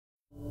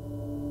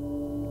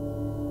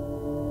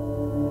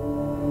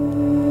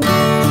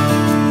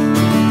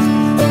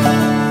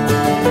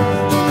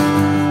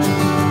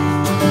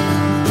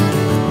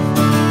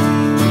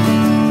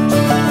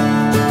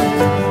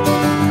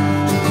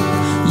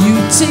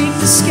take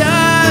the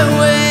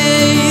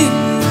Skyway,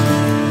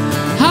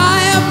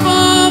 high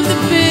above the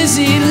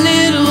busy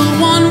little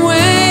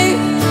one-way.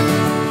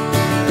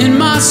 In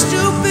my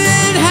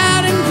stupid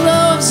hat and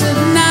gloves at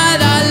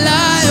night I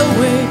lie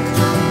awake,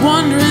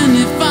 wondering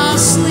if I'll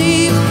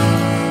sleep,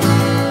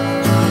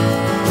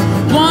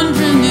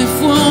 wondering if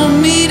we'll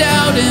meet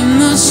out in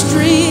the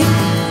street.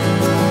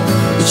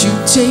 But you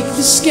take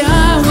the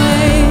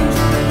Skyway,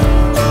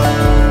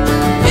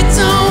 it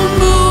don't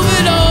move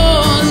at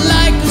all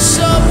like a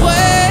subway.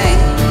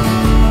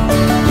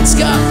 It's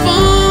got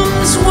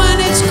bumps when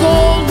it's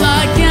cold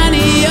like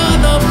any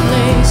other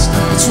place.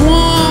 It's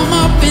warm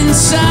up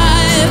inside